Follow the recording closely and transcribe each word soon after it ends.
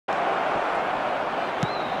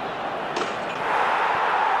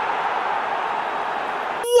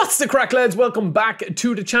What's the crack, lads? Welcome back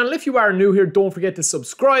to the channel. If you are new here, don't forget to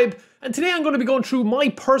subscribe. And today I'm going to be going through my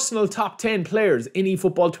personal top 10 players in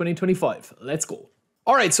eFootball 2025. Let's go.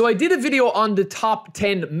 Alright, so I did a video on the top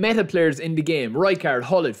 10 meta players in the game. Rijkaard,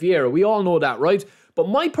 Gullit, Vieira, we all know that, right? But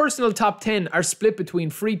my personal top 10 are split between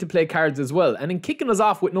free-to-play cards as well. And in kicking us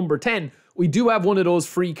off with number 10, we do have one of those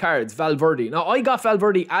free cards, Valverde. Now, I got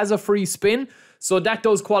Valverde as a free spin, so that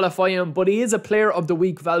does qualify him, but he is a player of the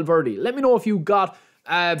week, Valverde. Let me know if you got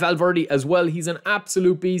Valverde as well. He's an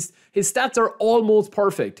absolute beast. His stats are almost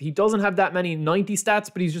perfect. He doesn't have that many 90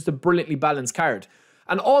 stats, but he's just a brilliantly balanced card.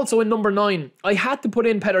 And also in number 9, I had to put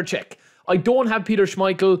in Petr Cech. I don't have Peter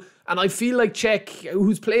Schmeichel, and I feel like Cech,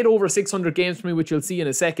 who's played over 600 games for me, which you'll see in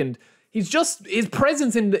a second, his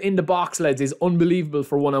presence in the box, lads, is unbelievable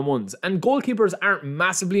for one-on-ones. And goalkeepers aren't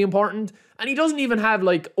massively important, and he doesn't even have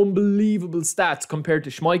like unbelievable stats compared to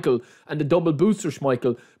Schmeichel and the double booster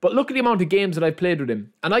Schmeichel. But look at the amount of games that I've played with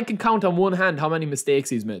him, and I can count on one hand how many mistakes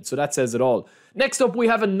he's made, so that says it all. Next up, we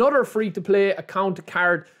have another free-to-play account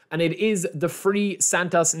card, and it is the free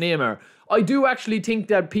Santos Neymar. I do actually think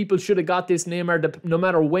that people should have got this Neymar no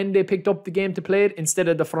matter when they picked up the game to play it, instead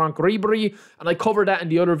of the Franck Ribéry, and I covered that in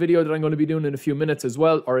the other video that I'm going to be doing in a few minutes as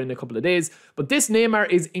well, or in a couple of days. But this Neymar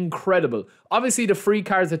is incredible. Obviously, the free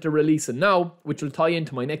cards that they're releasing now, which will tie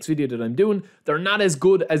into my next video that I'm doing, they're not as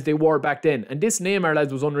good as they were back then, and this Neymar,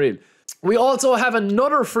 lads, was unreal. We also have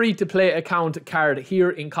another free-to-play account card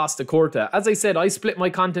here in Costa Curta. As I said, I split my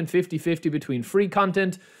content 50-50 between free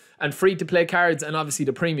content and free-to-play cards, and obviously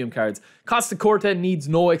the premium cards. Costa Curta needs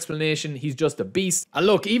no explanation, he's just a beast. And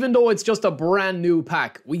look, even though it's just a brand new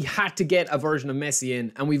pack, we had to get a version of Messi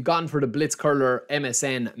in, and we've gone for the Blitz Curler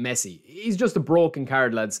MSN Messi. He's just a broken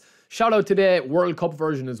card, lads. Shout out to the World Cup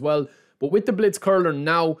version as well, but with the Blitz Curler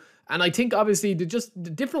now, and I think obviously the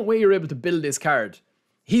different way you're able to build this card,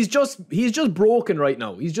 he's just broken right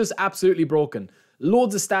now. He's just absolutely broken.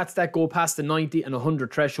 Loads of stats that go past the 90 and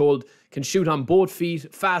 100 threshold, can shoot on both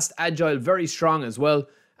feet, fast, agile, very strong as well,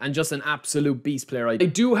 and just an absolute beast player. I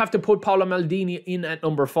do have to put Paolo Maldini in at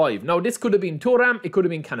number 5. Now, this could have been Thuram, it could have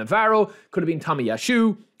been Cannavaro, could have been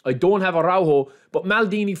Tomiyasu. I don't have Araujo, but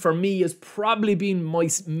Maldini for me has probably been my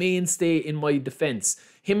mainstay in my defense.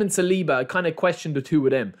 Him and Saliba, I kind of questioned the two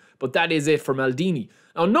of them, but that is it for Maldini.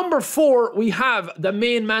 Now, number 4, we have the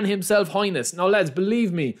main man himself, Highness. Now, lads,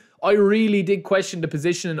 believe me, I really did question the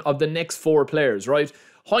position of the next 4 players, right?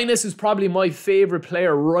 Highness is probably my favourite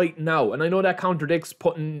player right now, and I know that contradicts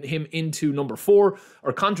putting him into number 4,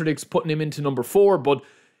 or contradicts putting him into number 4, but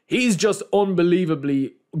he's just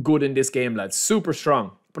unbelievably good in this game, lads. Super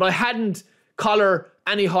strong. But I hadn't Koller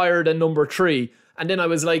any higher than number 3, and then I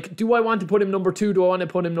was like, do I want to put him number 2? Do I want to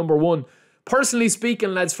put him number 1? Personally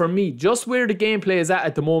speaking, lads, for me, just where the gameplay is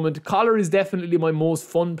at the moment, Koller is definitely my most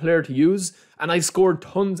fun player to use, and I scored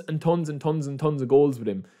tons and tons and tons and tons of goals with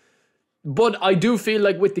him. But I do feel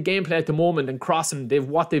like with the gameplay at the moment and crossing,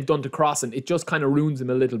 what they've done to crossing, it just kind of ruins him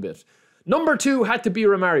a little bit. Number 2 had to be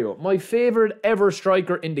Romario, my favourite ever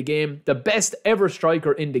striker in the game, the best ever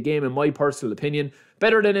striker in the game in my personal opinion.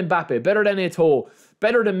 Better than Mbappe, better than Eto'o,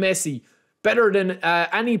 better than Messi, better than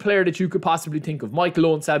any player that you could possibly think of. Michael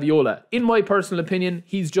Owen, Saviola. In my personal opinion,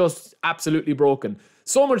 he's just absolutely broken.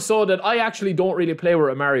 So much so that I actually don't really play with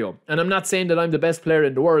Romario. And I'm not saying that I'm the best player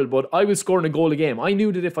in the world, but I was scoring a goal a game. I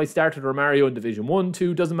knew that if I started Romario in Division 1,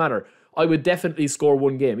 2, doesn't matter, I would definitely score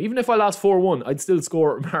one game. Even if I lost 4-1, I'd still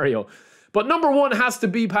score Romario. But number 1 has to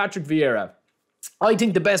be Patrick Vieira. I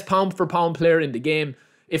think the best pound-for-pound player in the game.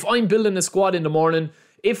 If I'm building a squad in the morning,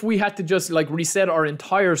 if we had to just like reset our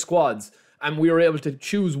entire squads, and we were able to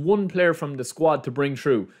choose one player from the squad to bring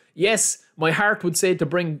through. Yes, my heart would say to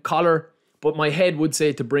bring Koller, but my head would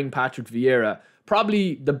say to bring Patrick Vieira.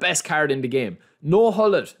 Probably the best card in the game. No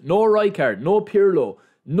Gullit, no Rijkaard, no Pirlo.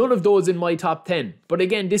 None of those in my top 10. But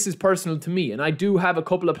again, this is personal to me, and I do have a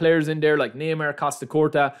couple of players in there like Neymar, Costa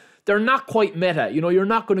Curta. They're not quite meta. You know, you're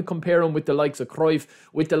not going to compare them with the likes of Cruyff,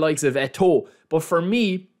 with the likes of Eto'o. But for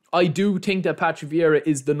me, I do think that Patrick Vieira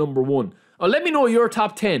is the number 1. Now, let me know your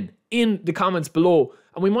top 10 in the comments below,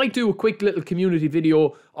 and we might do a quick little community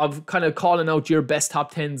video of kind of calling out your best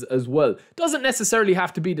top 10s as well. Doesn't necessarily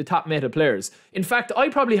have to be the top meta players. In fact, I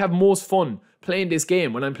probably have most fun playing this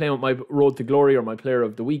game when I'm playing with my Road to Glory or my Player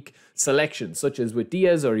of the Week selections, such as with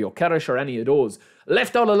Diaz or Gyökeres or any of those.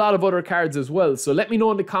 Left out a lot of other cards as well, so let me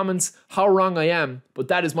know in the comments how wrong I am, but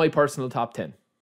that is my personal top 10.